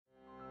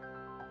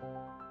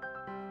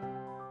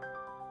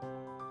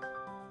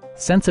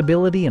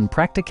sensibility and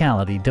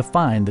practicality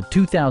define the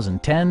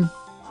 2010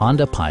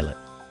 Honda Pilot.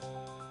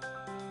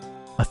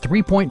 A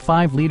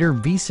 3.5-liter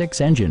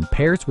V6 engine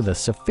pairs with a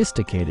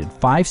sophisticated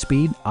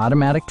 5-speed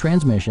automatic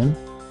transmission,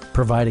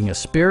 providing a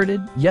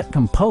spirited yet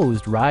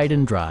composed ride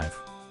and drive.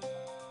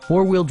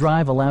 Four-wheel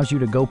drive allows you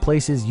to go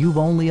places you've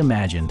only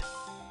imagined.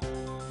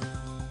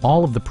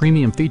 All of the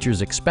premium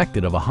features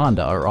expected of a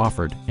Honda are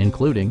offered,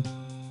 including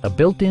a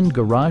built-in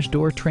garage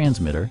door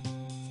transmitter,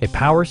 a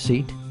power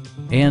seat,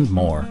 and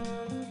more.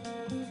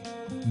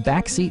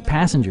 Backseat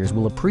passengers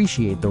will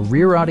appreciate the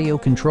rear audio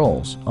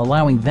controls,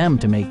 allowing them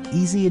to make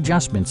easy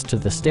adjustments to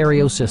the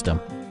stereo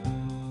system.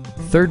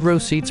 Third-row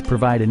seats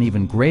provide an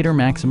even greater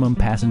maximum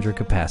passenger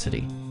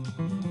capacity.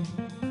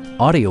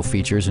 Audio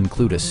features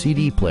include a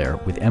CD player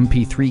with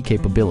MP3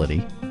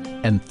 capability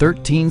and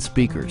 13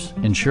 speakers,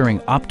 ensuring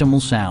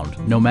optimal sound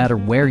no matter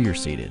where you're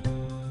seated.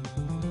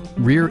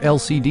 Rear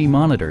LCD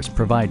monitors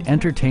provide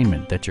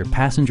entertainment that your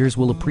passengers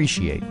will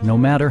appreciate no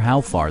matter how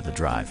far the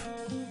drive.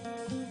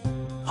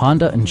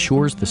 Honda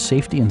ensures the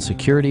safety and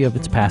security of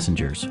its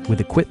passengers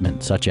with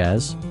equipment such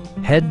as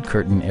head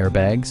curtain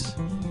airbags,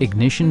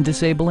 ignition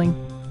disabling,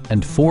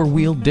 and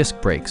four-wheel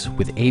disc brakes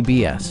with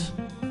ABS.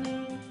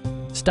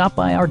 Stop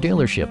by our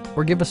dealership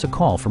or give us a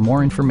call for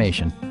more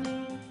information.